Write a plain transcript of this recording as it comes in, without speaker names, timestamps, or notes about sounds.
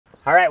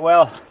All right,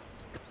 well,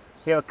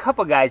 we have a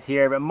couple guys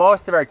here, but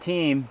most of our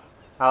team,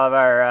 all of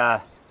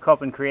our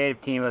Copeland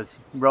creative team was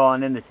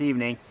rolling in this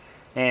evening.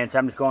 And so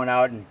I'm just going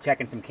out and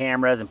checking some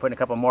cameras and putting a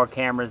couple more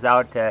cameras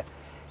out to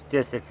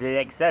just, it's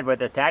like I said, with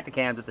the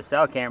Tactacams, with the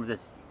cell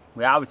cameras,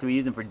 we obviously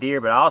use them for deer,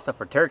 but also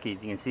for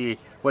turkeys. You can see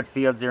what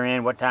fields they're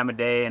in, what time of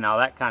day, and all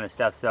that kind of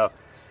stuff. So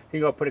we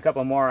can go put a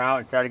couple more out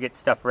and start to get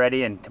stuff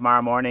ready, and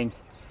tomorrow morning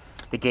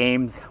the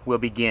games will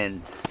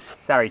begin.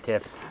 Sorry,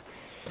 Tiff.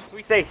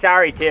 We say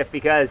sorry, Tiff,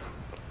 because,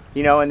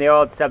 you know, in the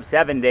old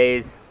sub-7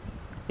 days,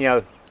 you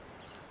know,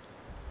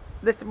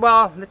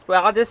 well,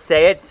 I'll just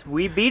say it,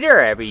 we beat her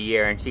every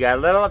year, and she got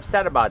a little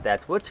upset about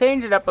that. So we'll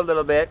change it up a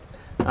little bit.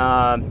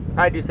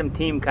 Probably do some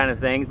team kind of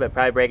things, but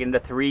probably break it into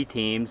 3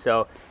 teams.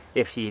 So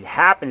if she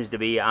happens to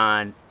be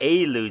on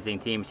a losing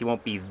team, she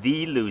won't be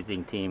the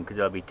losing team, because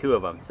there'll be 2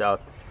 of them. So,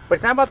 but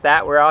it's not about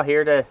that. We're all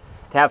here to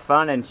have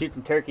fun and shoot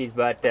some turkeys,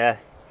 but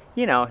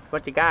you know, it's a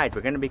bunch of guys.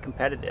 We're going to be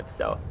competitive,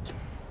 so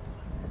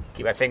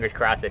keep my fingers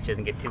crossed that she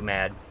doesn't get too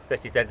mad,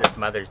 especially since it's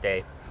Mother's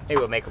Day. Maybe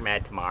we'll make her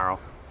mad tomorrow.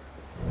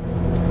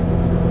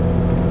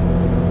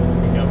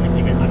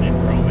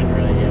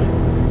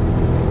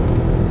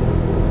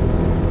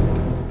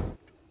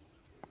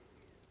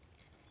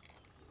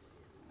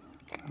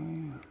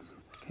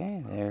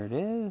 Okay, there it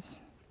is.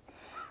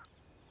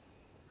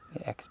 The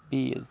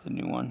XB is the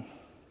new one.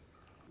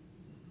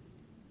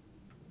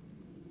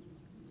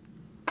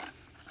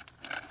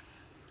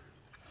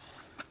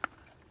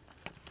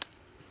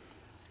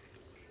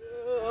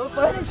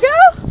 For the show?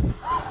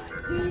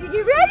 Do you need to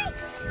get ready?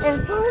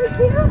 And for the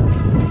show?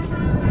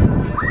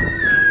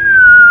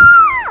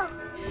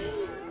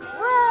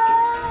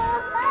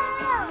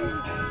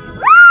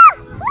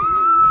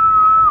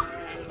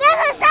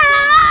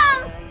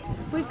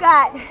 We've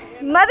got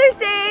Mother's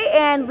Day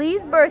and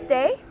Lee's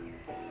birthday.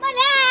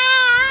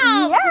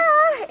 Yeah,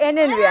 and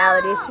in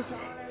reality, it's just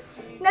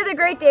another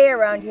great day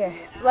around here.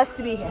 Blessed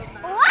to be here.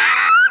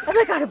 I'm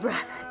like out of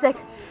breath. It's like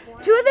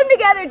 2 of them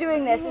together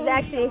doing this is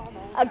actually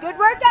a good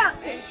workout.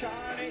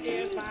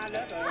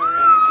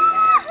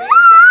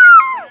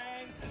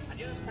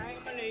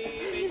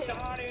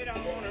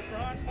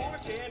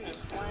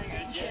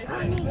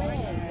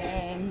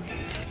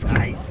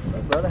 Nice.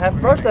 Brother, happy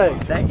birthday.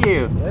 Thank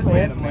you.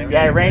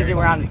 Yeah, arranging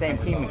we're on the same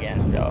team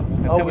again, so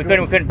we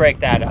couldn't break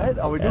that up.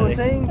 Are we doing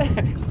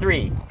teams?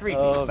 3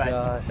 Oh, teams, but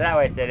gosh. that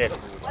way I said it.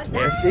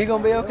 Is she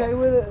gonna be okay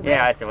with it?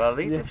 Yeah, I said, well, at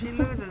least if she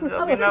loses,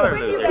 there'll be Since another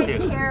when do you loser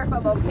guys too. care if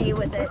I'm okay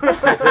with it?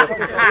 What's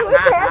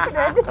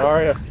happening? How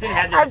are you?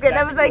 I'm good.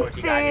 I was like,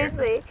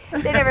 seriously.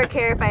 They never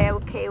care if I'm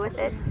okay with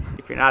it.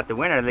 If you're not the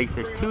winner, at least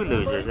there's 2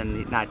 losers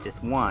and not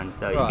just one,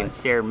 so you can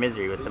share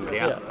misery with somebody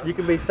else. Yeah, you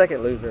can be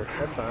second loser.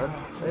 That's fine.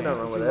 Ain't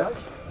nothing wrong with that.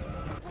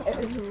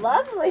 It's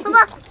lovely.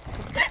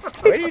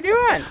 What are you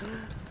doing? I'm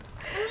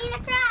being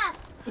a crab.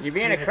 You're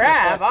being a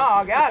crab?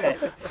 Oh, got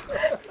it. You're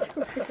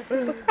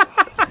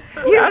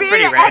That's being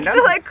pretty an random.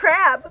 excellent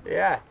crab.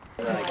 Yeah.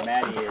 Like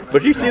Maddie is.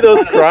 But you see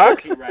those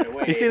Crocs?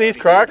 You see these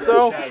Crocs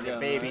though?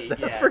 Baby,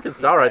 That's freaking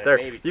style right there.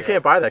 You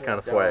can't buy that kind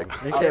of swag.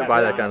 You can't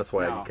buy that kind of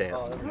swag. You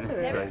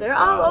can't. They're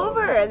all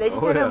over. They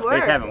just haven't They just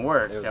worked. haven't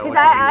worked. So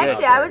Because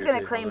what I was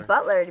gonna claim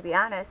Butler to be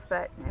honest,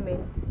 but I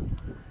mean.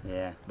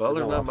 yeah.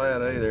 Butler's not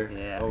bad either.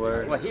 Yeah.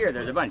 Over. Well,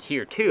 there's a bunch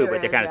here too, There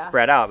but they're is, kind of yeah.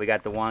 spread out. We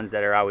got the ones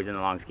that are always in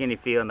the long skinny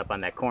field and up on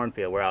that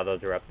cornfield where all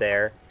those are up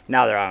there.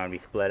 Now they're all going to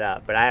be split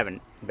up, but I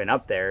haven't been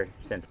up there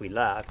since we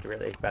left,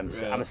 really.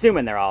 I'm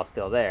assuming they're all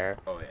still there.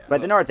 Oh yeah.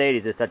 But the North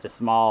 80s is such a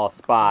small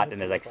spot, and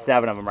there's like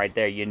 7 of them right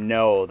there. You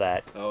know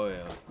that Oh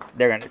yeah.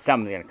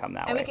 someone's going to come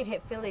that And way. we could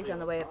hit Phillies on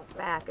the way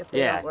back if they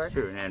Yeah, don't work.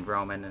 true, and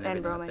Broman and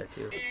everything Broman. up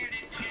there too.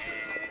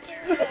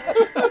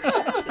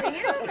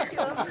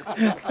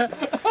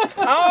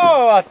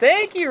 Oh,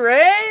 thank you,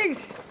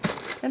 Riggs!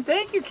 And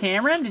thank you,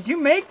 Cameron. Did you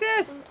make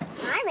this?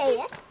 I made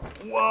it.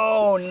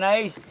 Whoa,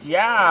 nice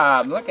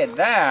job. Look at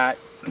that.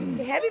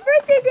 Say happy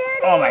birthday,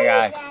 Daddy! Oh my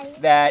gosh.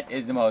 That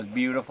is the most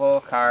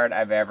beautiful card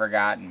I've ever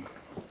gotten.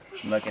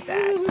 Look at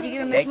that. You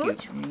give him a Thank you.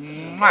 smooch?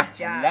 Mwah.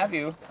 job. Love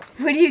you.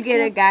 What do you get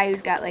a guy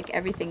who's got like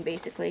everything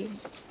basically?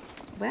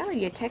 Well,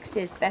 you text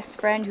his best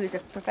friend who's a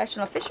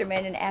professional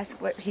fisherman and ask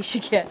what he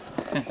should get.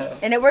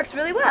 And it works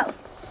really well.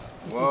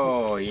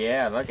 Whoa,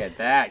 yeah, look at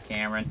that,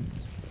 Cameron.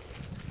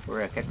 We're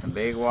gonna catch some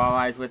big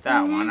walleyes with that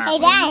one, Hey, aren't we?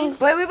 Dad.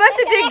 Boy, we must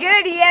have did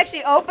good. He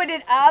actually opened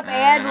it up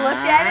and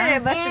looked at it.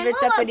 It must have been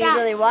something he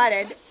really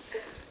wanted.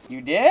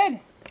 You did?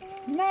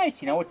 Nice.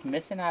 You know what's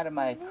missing out of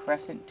my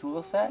Crescent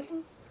tool set?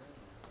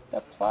 The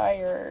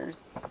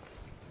pliers.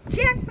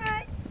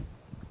 Jackpot!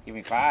 Give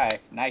me 5.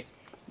 Nice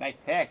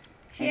pick.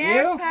 And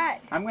you? Jackpot!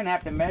 I'm gonna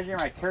have to measure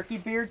my turkey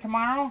beard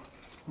tomorrow.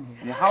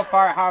 And how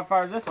far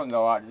does this one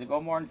go out? Does it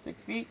go more than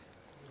 6 feet?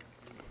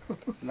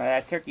 Now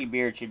that turkey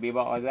beard should be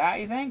about like that,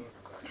 you think?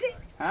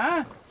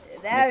 Huh?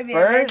 That The would be a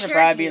good spurs will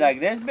probably be turkey. like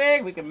this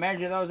big. We can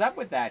measure those up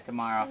with that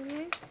tomorrow.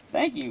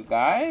 Thank you,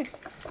 guys.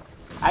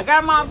 I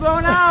got them all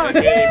blown out.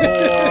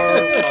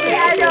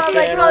 Yeah, I know, I'm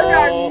like, those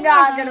are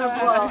not gonna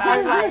blow.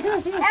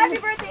 Happy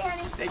birthday,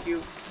 honey. Thank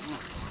you. I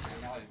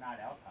know it's not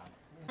elk hunt.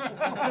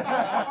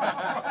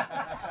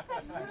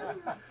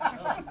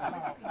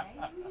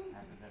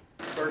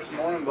 First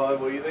morning, bud.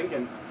 What are you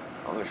thinking?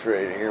 I'm just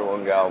ready to hear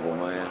one gobble,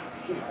 man.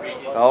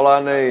 That's all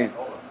I need.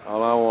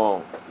 All I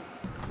want.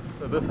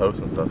 So this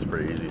hosting stuff's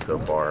pretty easy so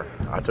far.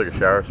 I took a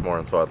shower this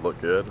morning so I'd look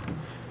good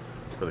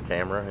for the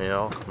camera, you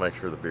know, make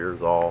sure the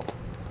beard's all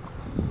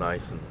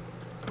nice and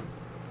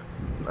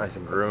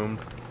groomed.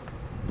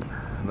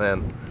 And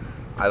then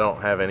I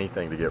don't have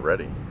anything to get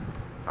ready.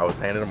 I was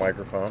handed a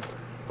microphone,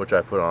 which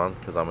I put on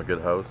because I'm a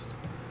good host.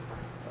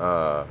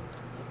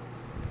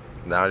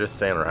 Now I just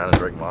stand around and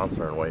drink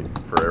Monster and wait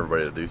for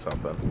everybody to do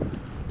something.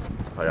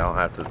 Like I don't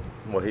have to,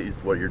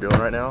 what you're doing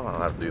right now, I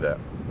don't have to do that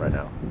right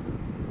now.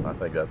 I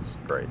think that's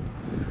great.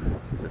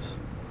 Just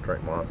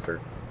drink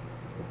Monster.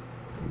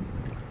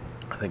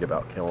 I think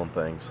about killing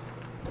things.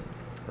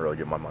 Really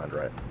get my mind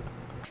right.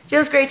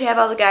 Feels great to have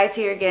all the guys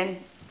here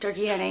again,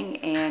 turkey hunting,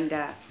 and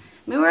I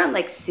mean, we're on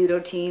like pseudo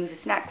teams.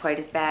 It's not quite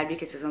as bad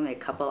because there's only a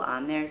couple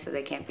on there, so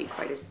they can't be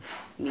quite as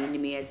mean to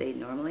me as they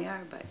normally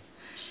are, but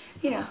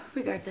you know,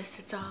 regardless,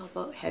 it's all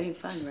about having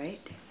fun, right?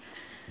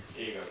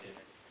 Here you go, Tim.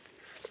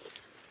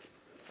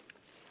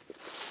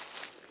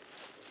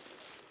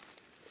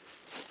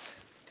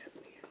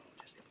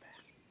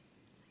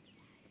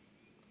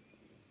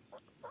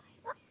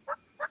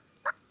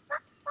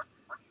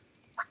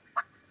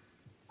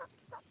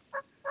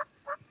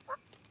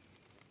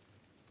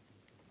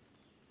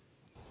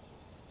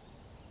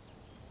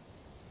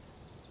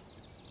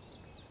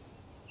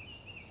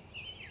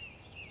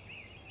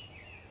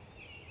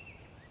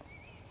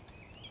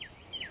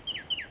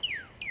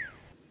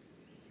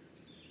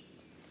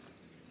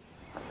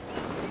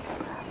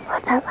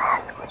 What's our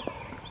last week?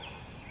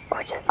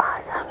 Which is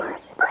awesome.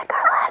 It's like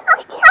our last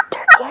week here at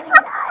turkey hunting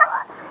in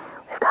Iowa.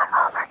 We've got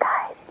all of our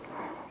guys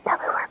that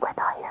we work with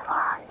all year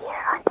long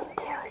here hunting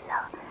too. So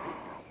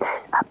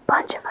there's a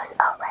bunch of us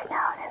out right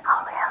now, and in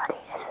all reality,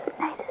 it's as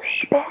nice as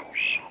it's been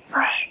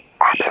for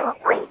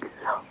absolute weeks.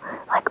 So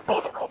like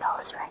basically the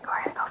whole spring.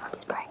 We're gonna go from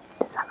spring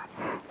to summer.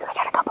 So we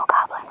got a couple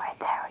gobbling right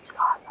there, which is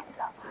awesome.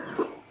 So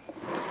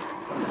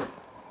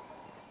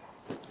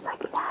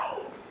like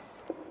nice.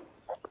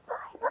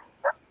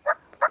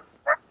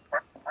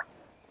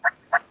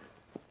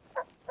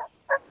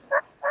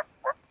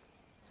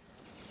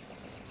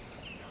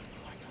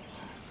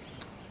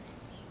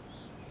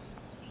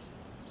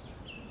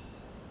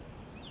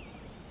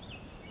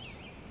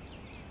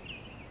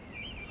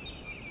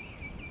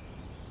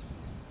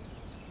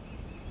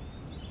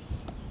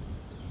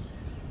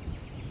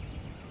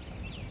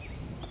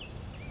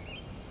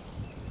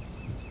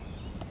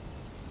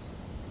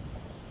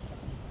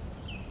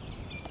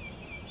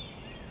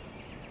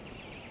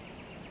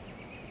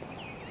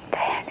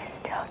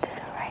 To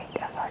the right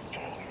of those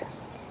trees.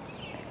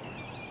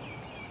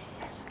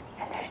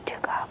 And there's two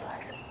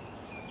gobblers.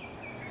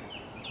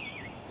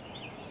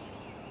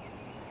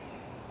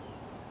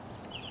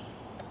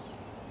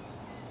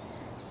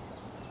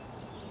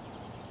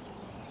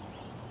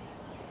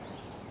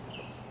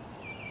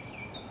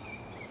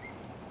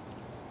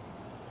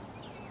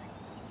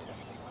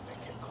 Tiffany, when they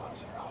get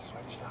closer, I'll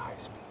switch to high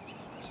speed.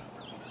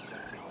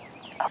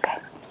 Okay.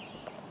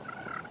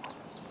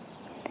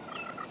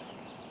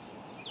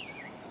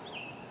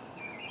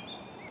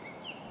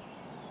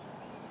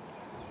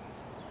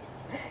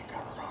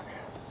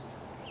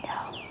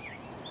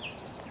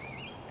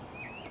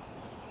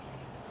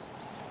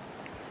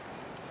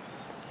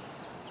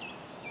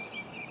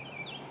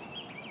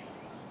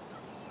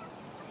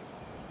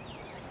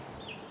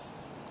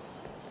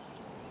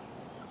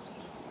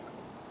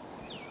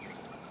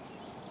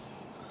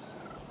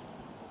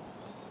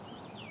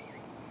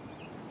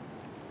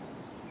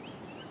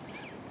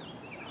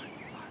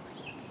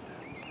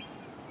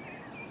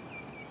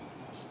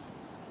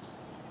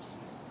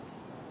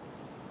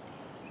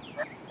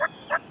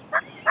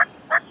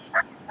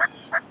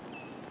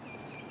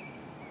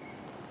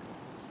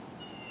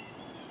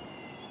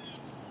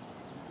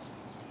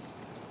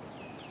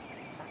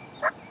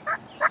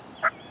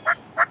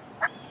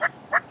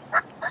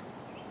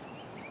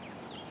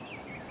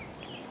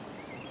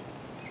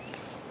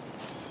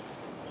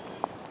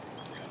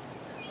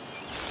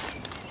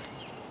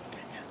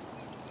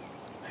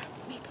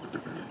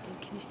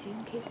 Can you see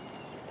him, Kate?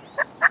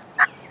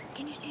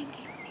 Can you see him,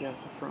 Kate? Yeah,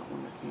 the front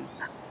one I can.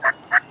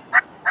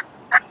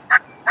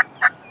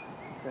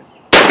 Okay.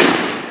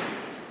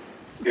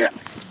 Yeah.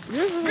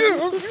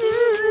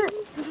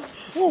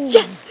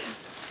 Yes!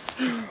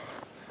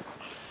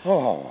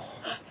 Oh.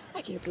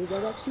 I can't believe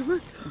that actually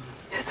worked.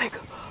 It's like,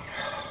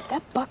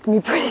 that bucked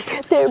me pretty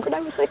good there, but I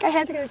was like, I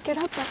had to get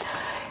up. But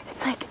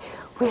it's like,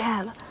 we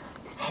have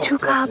two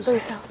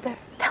gobblers out there.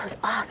 That was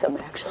awesome,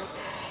 actually.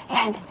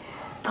 And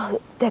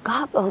they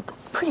gobbled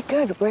pretty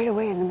good right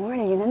away in the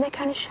morning, and then they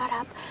kind of shut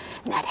up,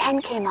 and that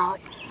hen came out,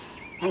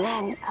 and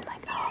then I'm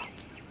like, oh,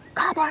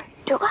 gobbler,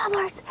 two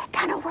gobblers,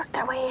 kind of worked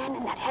their way in,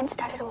 and that hen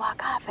started to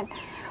walk off, and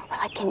we're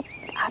like,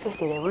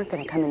 obviously they weren't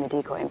going to come in the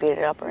decoy and beat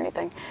it up or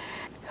anything.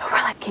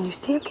 We're like, can you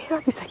see him,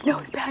 Caleb? He's like, no,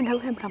 he's behind a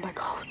limb. And I'm like,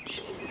 oh,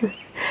 Jesus.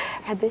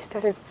 And they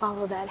started to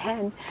follow that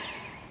hen,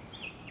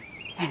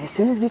 and as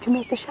soon as we could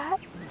make the shot,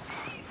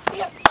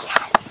 yeah.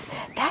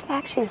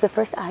 actually is the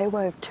first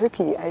Iowa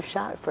turkey I've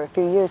shot for a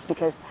few years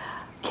because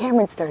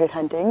Cameron started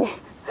hunting.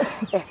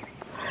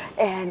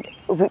 And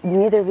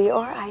neither Lee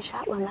or I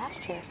shot one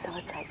last year, so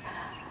it's like,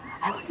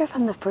 I wonder if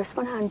I'm the first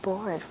one on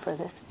board for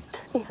this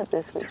turkey hunt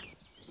this week.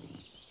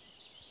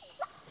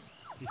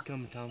 He's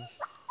coming, Thomas.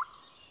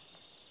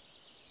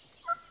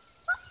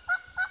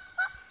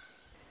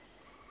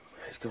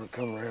 He's gonna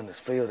come around this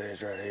field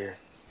edge right here.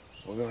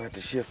 We're gonna have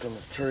to shift him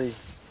a tree.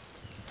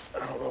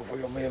 I don't know if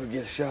we're gonna be able to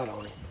get a shot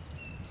on him.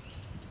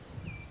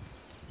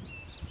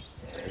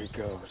 There he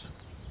goes.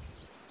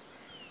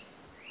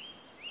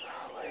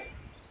 Golly.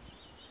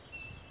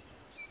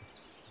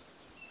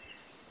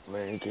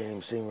 Man, you can't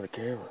even see him with a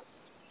camera.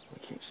 We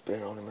can't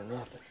spin on him or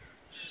nothing.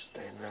 He's just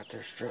standing out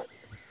there strutting.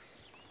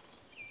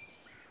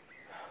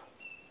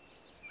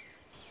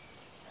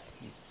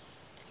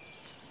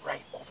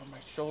 Right over my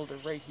shoulder,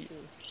 right here.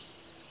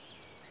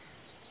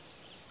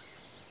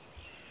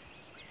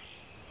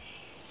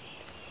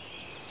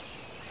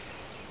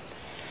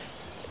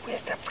 We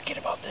have to forget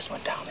about this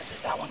one, Thomas.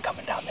 There's that one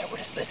coming down there.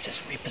 Let's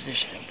just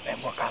reposition him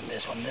and work on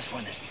this one. This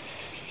one is,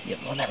 yeah,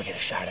 we'll never get a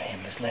shot at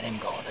him. Let's let him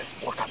go. Let's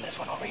work on this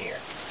one over here.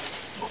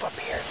 Move up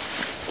here.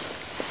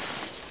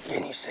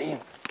 Can you see him?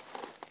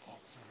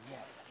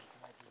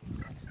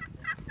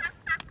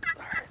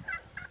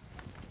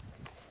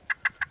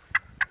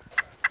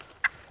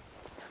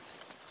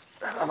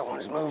 That other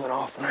one's moving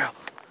off now.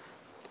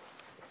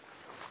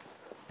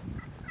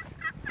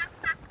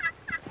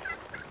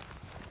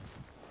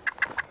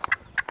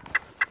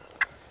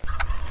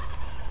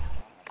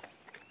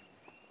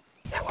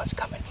 That one's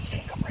coming. He's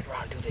gonna come right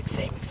around and do the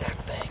same exact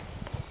thing.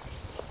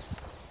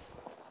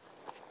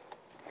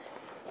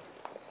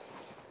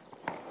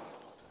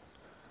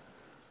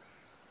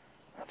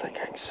 I think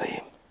I can see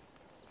him.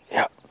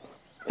 Yep.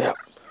 Yep.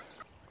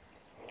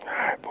 All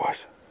right,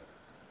 boys.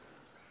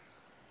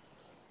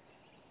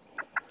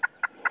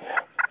 Yeah.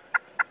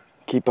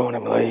 Keep on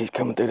him, Lee. He's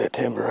coming through that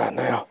timber right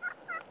now.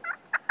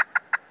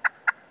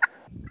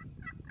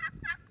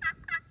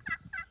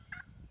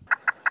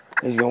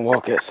 He's gonna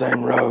walk that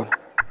same road.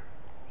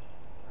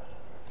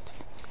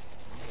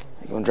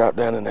 He's gonna drop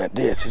down in that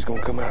ditch. He's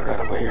gonna come out right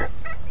over here.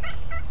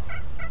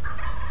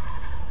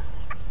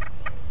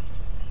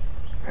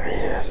 There he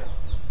is.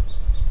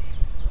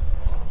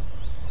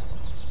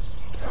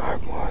 All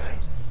right, boys.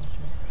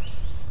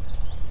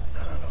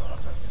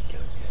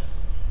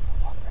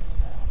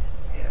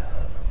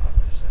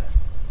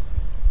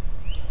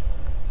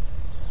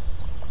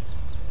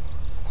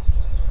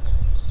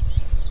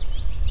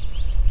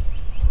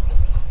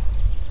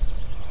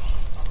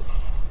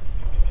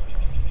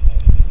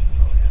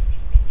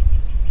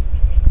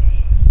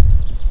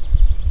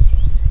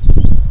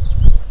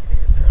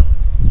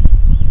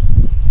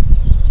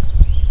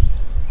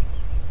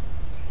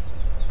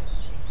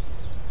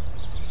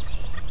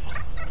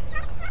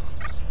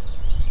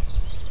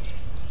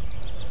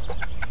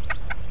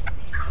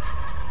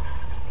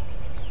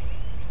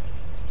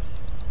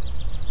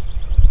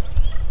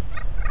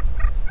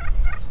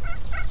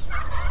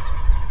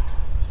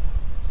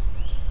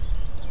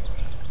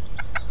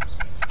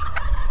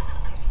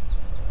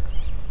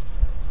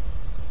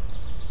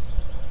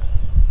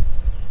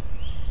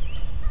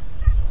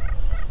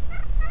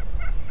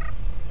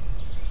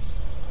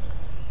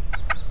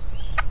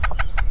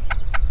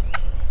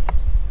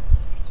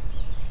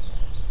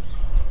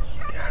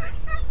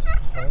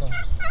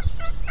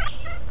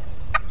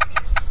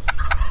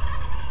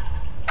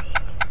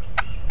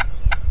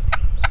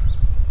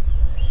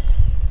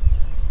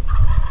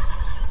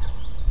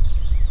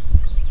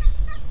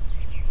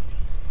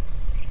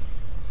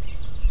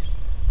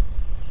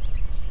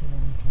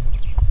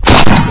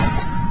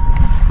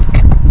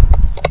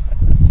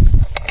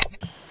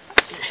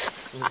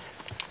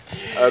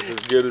 That's as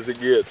good as it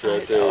gets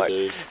right there,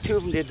 dude. Two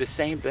of them did the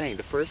same thing.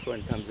 The first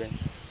one comes in,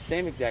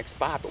 same exact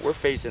spot, but we're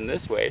facing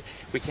this way.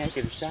 We can't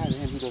get a shot at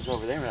him. He goes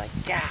over there, and we're like,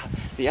 yeah.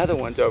 The other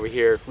one's over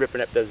here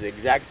ripping up, does the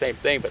exact same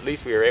thing, but at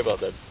least we were able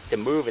to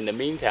move in the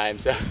meantime.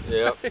 So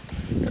Yep.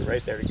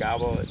 right there to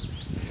gobble it.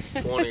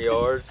 20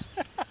 yards.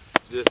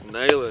 Just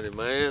nailing it,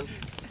 man.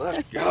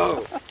 Let's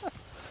go.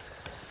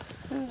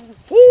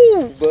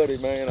 Woo, buddy,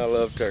 man, I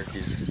love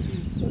turkeys.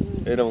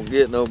 They don't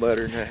get no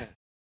better than that.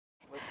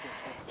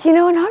 You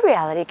know, in all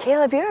reality,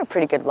 Caleb, you're a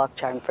pretty good luck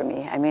charm for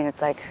me. I mean,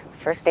 it's like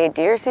first day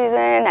deer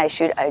season, I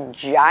shoot a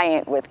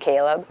giant with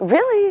Caleb.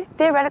 Really,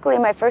 theoretically,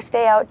 my first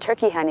day out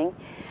turkey hunting,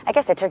 I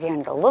guess I turkey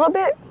hunted a little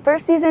bit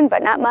first season,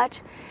 but not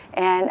much.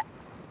 And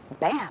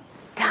bam,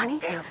 Donnie,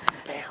 Bam,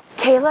 bam.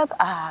 Caleb,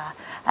 I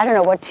don't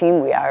know what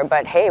team we are,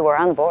 but hey, we're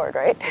on the board,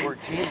 right? We're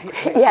team.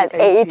 Yeah,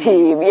 A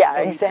team.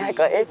 Yeah,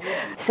 exactly.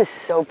 This is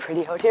so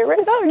pretty out here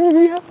right now.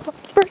 Yeah,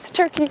 first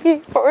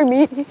turkey for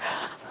me.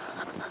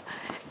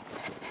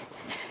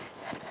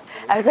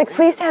 I was like,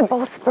 please have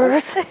both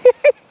spurs. Look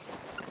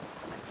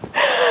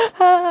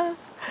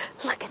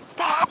at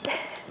that.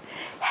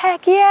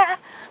 Heck yeah.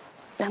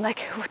 I'm like,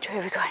 which way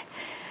are we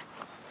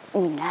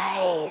going?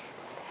 Nice.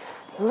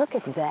 Look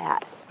at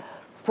that.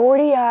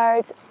 40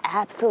 yards,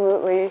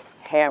 absolutely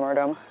hammered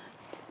them.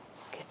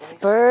 It's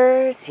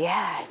spurs,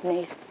 yeah,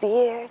 nice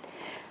beard.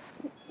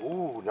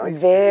 Ooh, nice.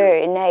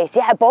 Very nice.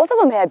 Yeah, both of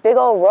them had big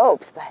old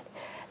ropes, but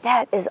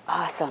that is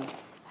awesome.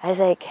 I was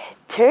like,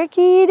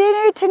 turkey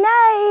dinner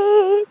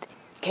tonight.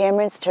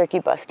 Cameron's turkey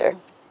buster.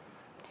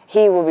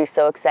 He will be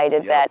so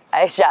excited that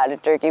I shot a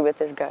turkey with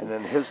his gun. And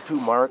then his 2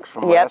 marks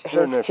from last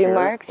year and this year. Yep, his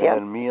 2 marks, yep.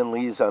 And then me and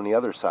Lee's on the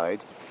other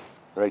side,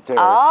 right there.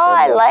 Oh,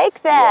 I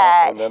like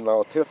that. Yeah, and then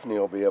now Tiffany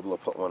will be able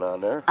to put one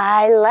on there.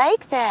 I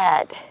like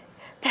that.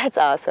 That's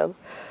awesome.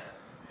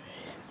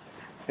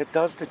 It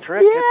does the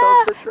trick. Yeah. It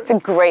does the trick. It's a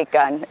great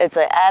gun.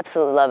 I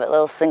absolutely love it.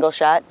 Little single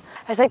shot.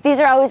 I was like, these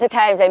are always the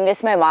times I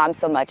miss my mom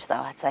so much,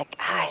 though. It's like,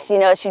 gosh, you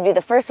know, she'd be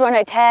the first one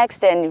I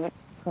text and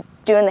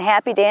doing the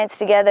happy dance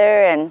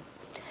together. And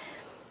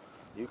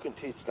you can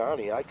teach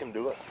Donnie. I can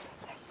do it.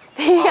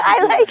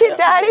 I like it,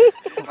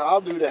 Donnie. I'll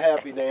do the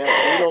happy dance.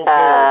 We don't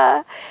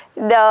care.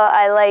 No,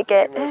 I like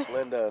it. Miss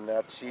Linda,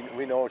 and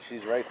we know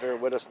she's right there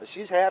with us.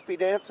 She's happy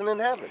dancing in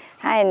heaven.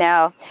 I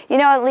know. You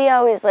know, Lee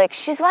always like,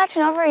 she's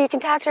watching over, you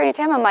can talk to her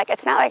anytime. I'm like,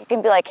 it's not like I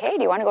can be like, hey,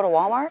 do you want to go to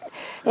Walmart?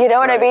 You know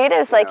what I mean?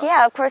 It's like,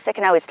 yeah, of course I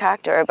can always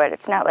talk to her, but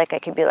it's not like I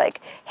can be like,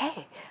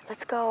 hey,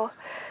 let's go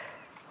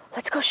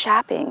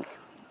shopping.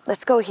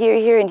 Let's go here,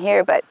 here, and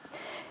here, but.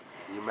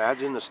 You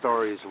imagine the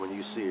stories when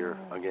you see her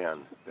again.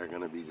 They're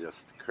going to be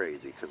just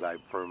crazy because I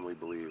firmly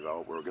believe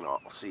we're going to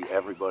see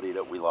everybody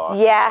that we lost.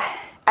 Yeah,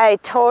 I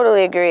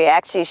totally agree.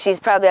 Actually, she's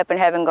probably up in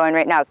heaven going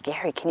right now,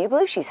 Gary, can you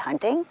believe she's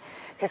hunting?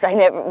 Because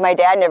my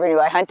dad never knew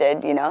I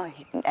hunted, you know.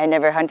 I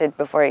never hunted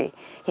before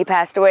he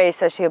passed away,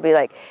 so she'll be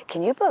like,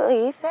 can you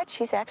believe that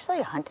she's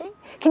actually hunting?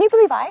 Can you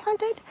believe I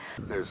hunted?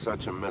 There's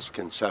such a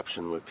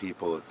misconception with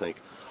people that think,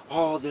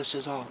 oh, this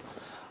is all,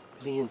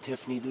 Lee and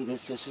Tiffany do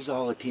this is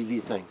all a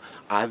TV thing.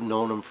 I've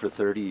known them for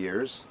 30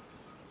 years.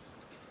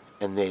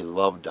 And they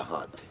love to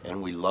hunt,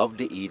 and we love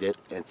to eat it.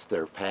 It's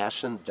their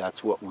passion.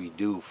 That's what we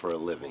do for a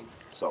living.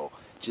 So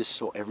just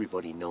so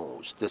everybody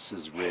knows, this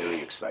is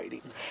really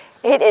exciting.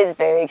 It is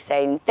very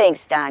exciting.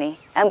 Thanks, Donnie.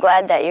 I'm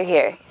glad that you're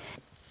here.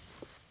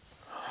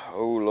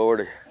 Oh,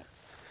 Lordy.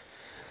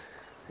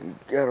 You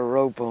got a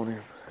rope on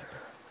him.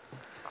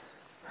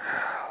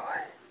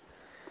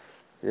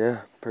 Yeah,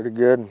 pretty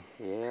good.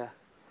 Yeah.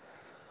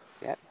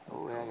 Yep.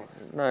 Oh, yeah.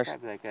 Nice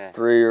like a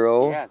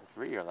 3-year-old. Yeah, it's a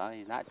 3-year-old.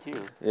 He's not 2.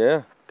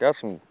 Yeah, got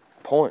some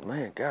point.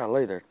 Man,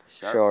 golly, they're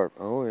sharp.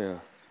 Oh, yeah.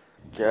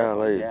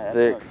 Golly, yeah,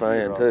 thick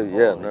fan, too.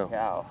 Yeah, Holy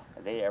cow.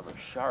 Are they ever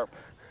sharp?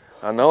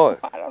 I know it.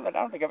 I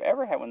don't think I've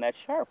ever had one that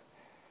sharp.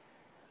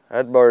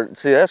 That bird,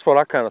 see, that's what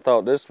I kind of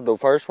thought. The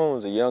first one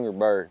was a younger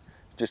bird.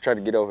 Just tried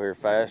to get over here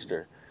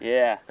faster.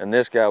 Yeah. And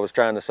this guy was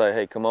trying to say,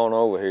 hey, come on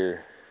over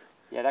here.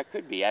 Yeah, that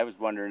could be. I was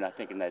wondering,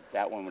 thinking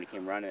that one when he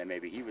came running,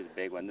 maybe he was a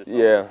big one. This one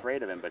was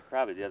afraid of him, but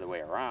probably the other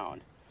way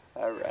around.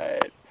 All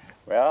right.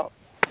 Well,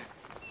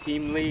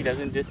 Team Lee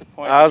doesn't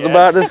disappoint. I was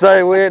about to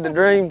say, we had the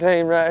dream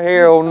team right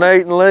here, old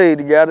Nate and Lee,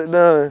 to got it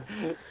done.